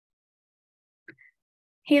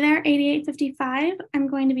Hey there, 8855. I'm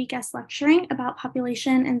going to be guest lecturing about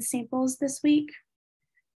population and samples this week.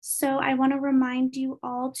 So I want to remind you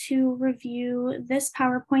all to review this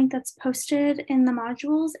PowerPoint that's posted in the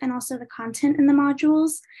modules and also the content in the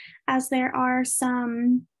modules, as there are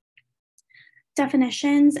some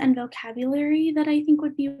definitions and vocabulary that I think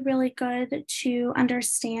would be really good to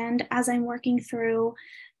understand as I'm working through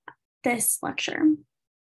this lecture.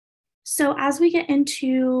 So as we get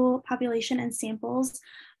into population and samples,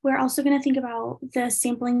 we're also going to think about the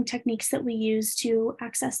sampling techniques that we use to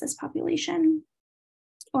access this population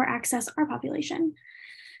or access our population.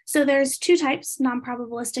 So there's two types,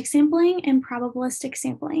 non-probabilistic sampling and probabilistic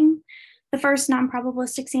sampling. The first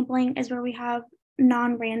non-probabilistic sampling is where we have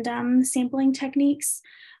non-random sampling techniques.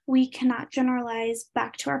 We cannot generalize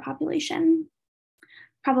back to our population.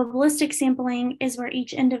 Probabilistic sampling is where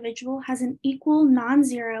each individual has an equal,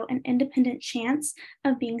 non-zero, and independent chance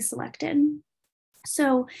of being selected.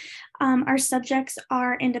 So our subjects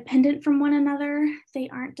are independent from one another. They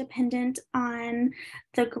aren't dependent on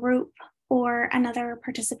the group or another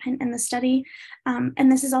participant in the study.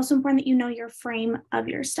 And this is also important that you know your frame of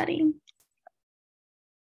your study.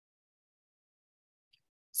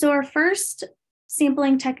 So our first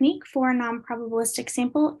sampling technique for a non-probabilistic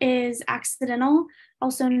sample is accidental,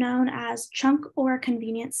 also known as chunk or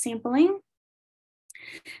convenience sampling.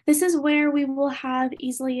 This is where we will have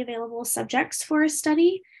easily available subjects for a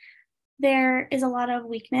study. There is a lot of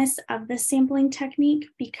weakness of this sampling technique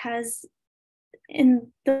because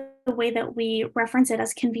in the way that we reference it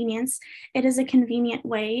as convenience, it is a convenient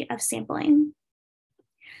way of sampling.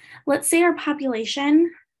 Let's say our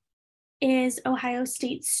population is Ohio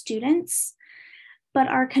State students, but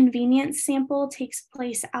our convenience sample takes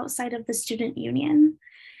place outside of the student union.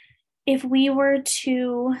 If we were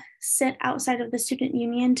to sit outside of the student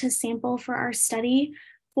union to sample for our study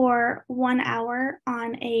for 1 hour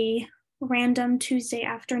on a random Tuesday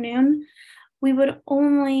afternoon, we would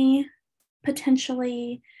only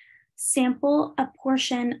potentially sample a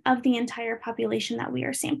portion of the entire population that we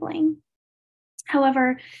are sampling.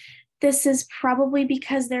 However, this is probably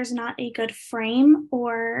because there's not a good frame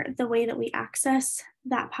or the way that we access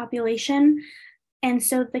that population. And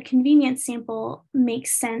so the convenience sample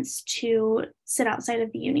makes sense to sit outside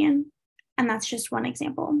of the union. And that's just one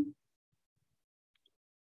example.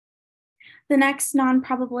 The next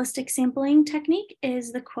non-probabilistic sampling technique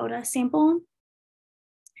is the quota sample.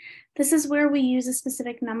 This is where we use a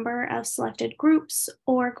specific number of selected groups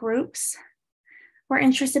or groups. We're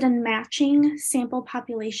interested in matching sample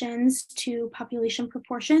populations to population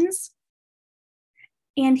proportions.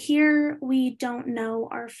 And here we don't know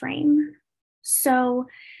our frame. So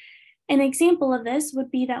an example of this would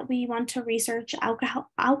be that we want to research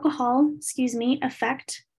alcohol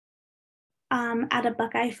effect at a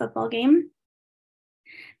Buckeye football game.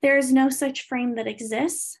 There is no such frame that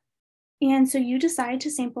exists. And so you decide to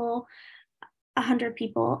sample 100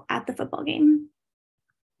 people at the football game.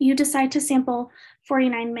 You decide to sample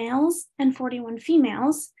 49 males and 41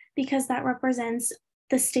 females because that represents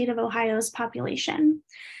the state of Ohio's population.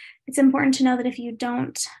 It's important to know that if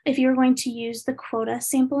you're going to use the quota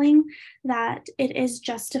sampling, that it is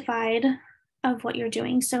justified of what you're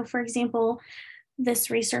doing. So for example, this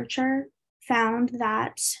researcher found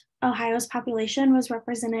that Ohio's population was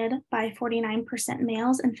represented by 49%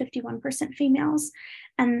 males and 51% females.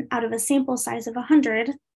 And out of a sample size of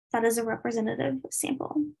 100, that is a representative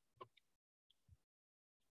sample.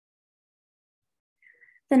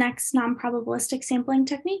 The next non-probabilistic sampling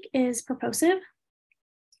technique is purposive.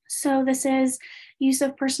 So this is use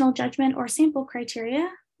of personal judgment or sample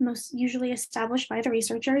criteria, most usually established by the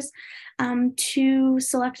researchers, to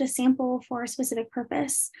select a sample for a specific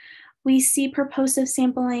purpose. We see purposive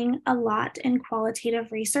sampling a lot in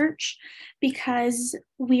qualitative research because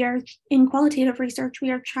in qualitative research,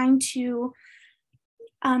 we are trying to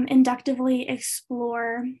inductively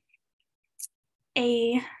explore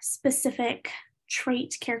a specific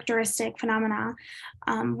trait, characteristic, phenomena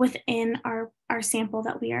within our sample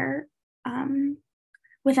that we are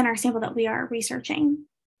researching.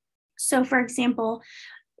 So for example,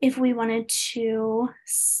 if we wanted to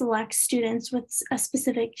select students with a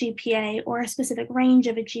specific GPA or a specific range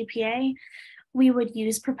of a GPA, we would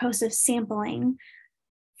use purposive sampling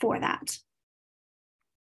for that.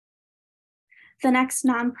 The next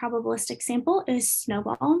non-probabilistic sample is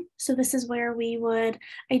snowball. So this is where we would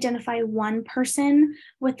identify one person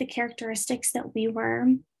with the characteristics that we were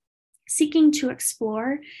seeking to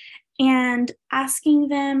explore and asking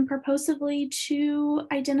them purposively to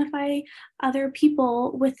identify other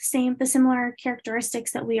people with the similar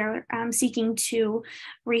characteristics that we are seeking to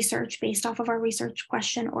research based off of our research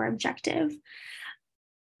question or objective.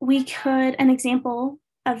 an example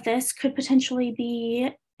of this could potentially be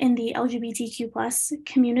in the LGBTQ plus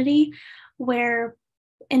community, where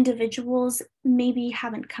individuals maybe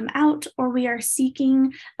haven't come out, or we are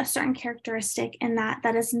seeking a certain characteristic in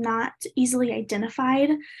that is not easily identified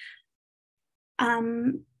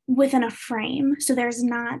within a frame. So there's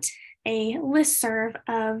not a listserv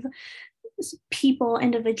of people,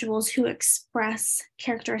 individuals who express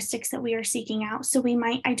characteristics that we are seeking out. So we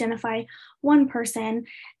might identify one person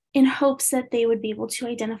in hopes that they would be able to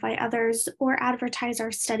identify others or advertise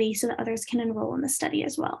our study so that others can enroll in the study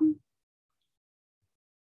as well.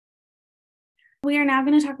 We are now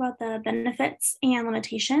going to talk about the benefits and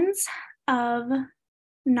limitations of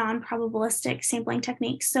non-probabilistic sampling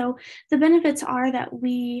techniques. So the benefits are that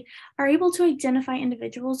we are able to identify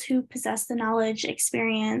individuals who possess the knowledge,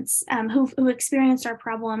 experience, who experienced our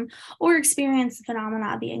problem or experienced the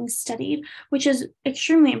phenomena being studied, which is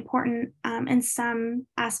extremely important in some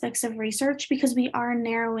aspects of research because we are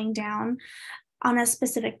narrowing down on a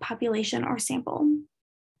specific population or sample.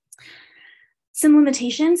 Some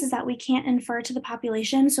limitations is that we can't infer to the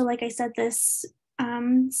population. So like I said, these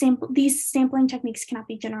sampling techniques cannot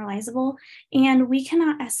be generalizable, and we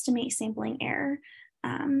cannot estimate sampling error,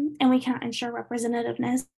 and we cannot ensure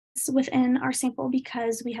representativeness within our sample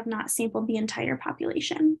because we have not sampled the entire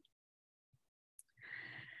population.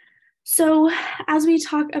 So as we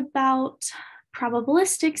talk about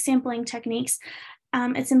probabilistic sampling techniques,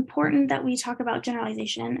 it's important that we talk about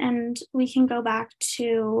generalization, and we can go back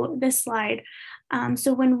to this slide.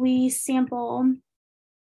 So when we sample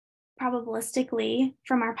probabilistically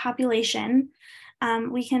from our population,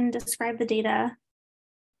 we can describe the data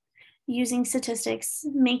using statistics,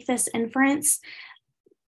 make this inference,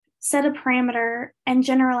 set a parameter, and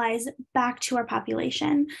generalize back to our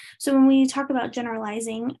population. So when we talk about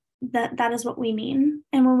generalizing, that is what we mean.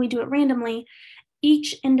 And when we do it randomly,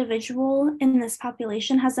 each individual in this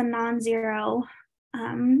population has a non-zero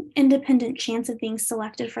independent chance of being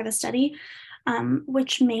selected for the study,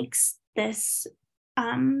 which makes this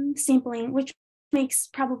which makes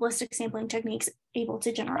probabilistic sampling techniques able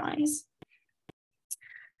to generalize.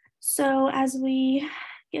 So as we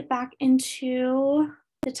get back into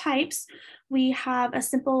the types, we have a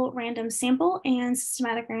simple random sample and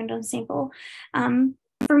systematic random sample.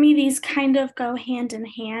 For me, these kind of go hand in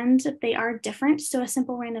hand. They are different. So a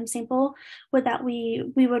simple random sample would that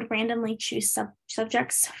we would randomly choose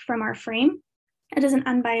subjects from our frame. It is an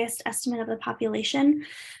unbiased estimate of the population.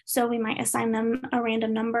 So we might assign them a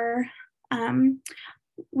random number.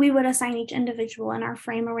 We would assign each individual in our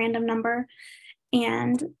frame a random number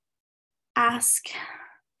and ask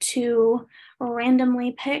to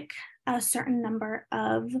randomly pick a certain number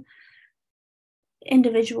of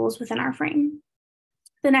individuals within our frame.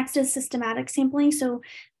 The next is systematic sampling. So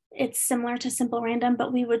it's similar to simple random,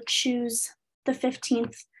 but we would choose the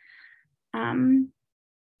 15th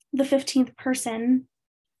person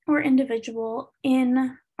or individual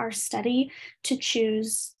in our study to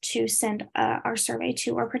choose to send our survey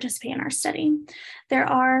to or participate in our study. There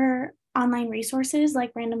are online resources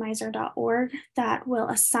like randomizer.org that will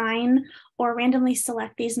assign or randomly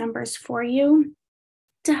select these numbers for you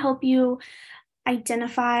to help you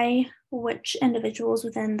identify which individuals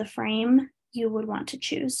within the frame you would want to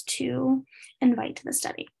choose to invite to the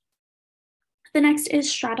study. The next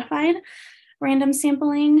is stratified random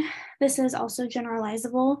sampling. This is also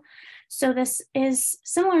generalizable. So this is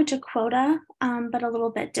similar to quota, but a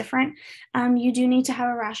little bit different. You do need to have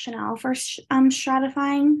a rationale for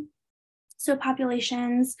stratifying. So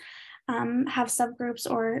populations have subgroups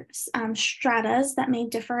or stratas that may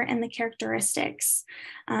differ in the characteristics.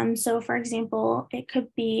 So for example, it could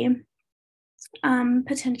be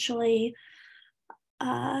potentially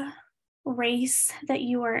race that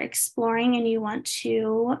you are exploring, and you want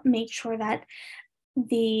to make sure that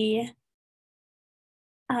the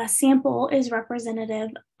sample is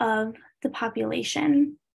representative of the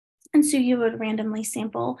population. And so you would randomly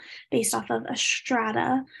sample based off of a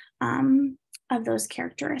strata of those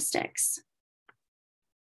characteristics.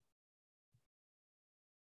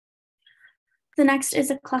 The next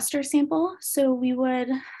is a cluster sample. So we would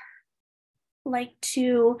like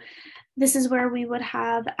to, this is where we would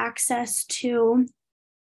have access to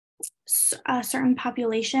a certain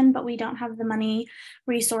population, but we don't have the money,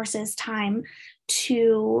 resources, time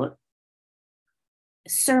to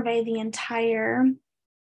survey the entire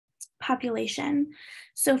population.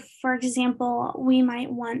 So for example, we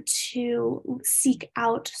might want to seek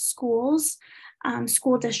out schools,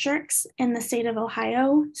 school districts in the state of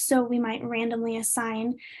Ohio. So we might randomly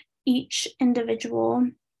assign each individual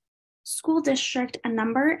school district a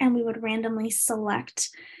number, and we would randomly select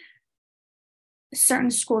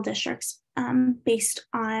certain school districts based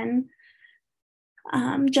on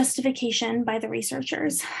justification by the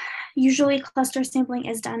researchers. Usually cluster sampling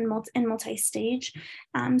is done in multi-stage.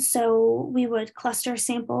 So we would cluster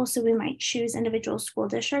sample, so we might choose individual school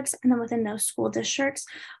districts, and then within those school districts,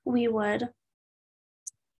 we would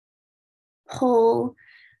pull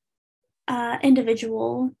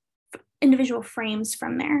individual frames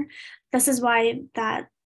from there. This is why that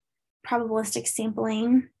probabilistic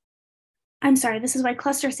sampling, this is why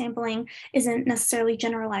cluster sampling isn't necessarily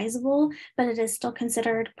generalizable, but it is still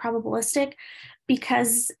considered probabilistic,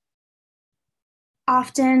 because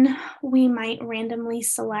often we might randomly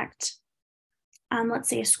select, let's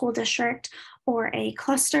say, a school district or a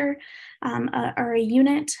cluster or a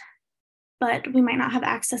unit, but we might not have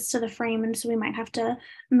access to the frame, and so we might have to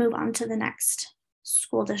move on to the next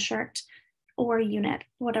school district or unit,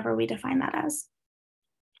 whatever we define that as.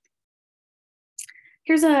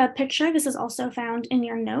 Here's a picture. This is also found in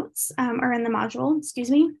your notes, or in the module, excuse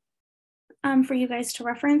me, for you guys to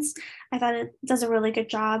reference. I thought it does a really good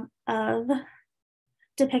job of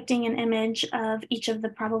depicting an image of each of the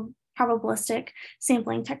probabilistic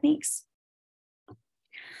sampling techniques.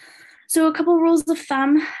 So a couple rules of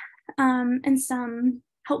thumb and some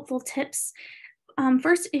helpful tips.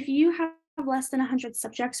 First, if you have less than 100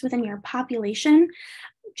 subjects within your population,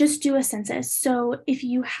 just do a census. So if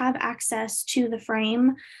you have access to the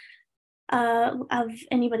frame of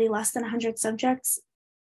anybody less than 100 subjects,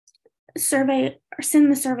 survey or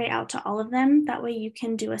send the survey out to all of them. That way you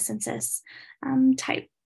can do a census type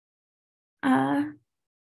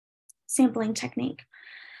sampling technique.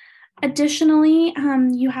 Additionally,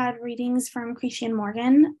 you had readings from Creasy and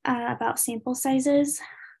Morgan about sample sizes.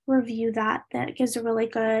 Review that. That gives a really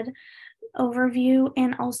good overview,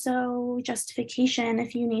 and also justification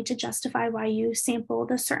if you need to justify why you sampled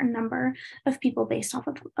a certain number of people based off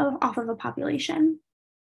of a population.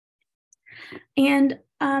 And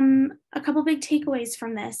a couple big takeaways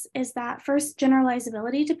from this is that, first,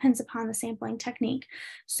 generalizability depends upon the sampling technique.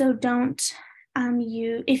 So don't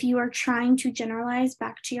if you are trying to generalize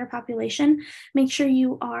back to your population, make sure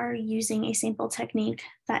you are using a sample technique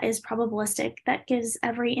that is probabilistic, that gives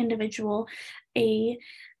every individual a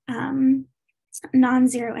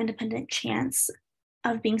non-zero independent chance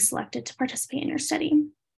of being selected to participate in your study.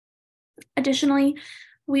 Additionally,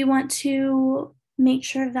 we want to make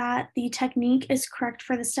sure that the technique is correct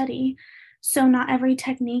for the study. So not every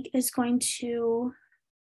technique is going to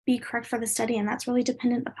be correct for the study, and that's really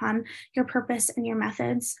dependent upon your purpose and your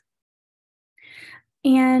methods.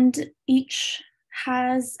 And each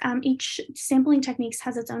sampling techniques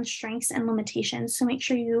has its own strengths and limitations. So make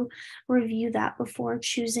sure you review that before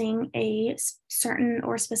choosing a certain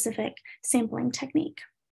or specific sampling technique.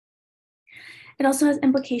 It also has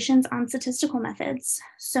implications on statistical methods.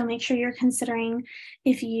 So make sure you're considering,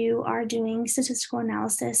 if you are doing statistical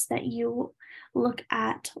analysis, that you look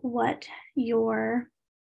at what your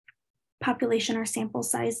population or sample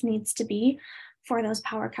size needs to be for those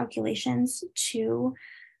power calculations to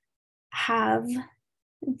have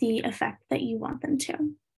the effect that you want them to.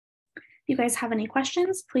 If you guys have any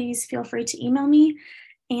questions, please feel free to email me,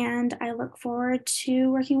 and I look forward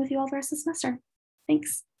to working with you all the rest of the semester.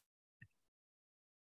 Thanks.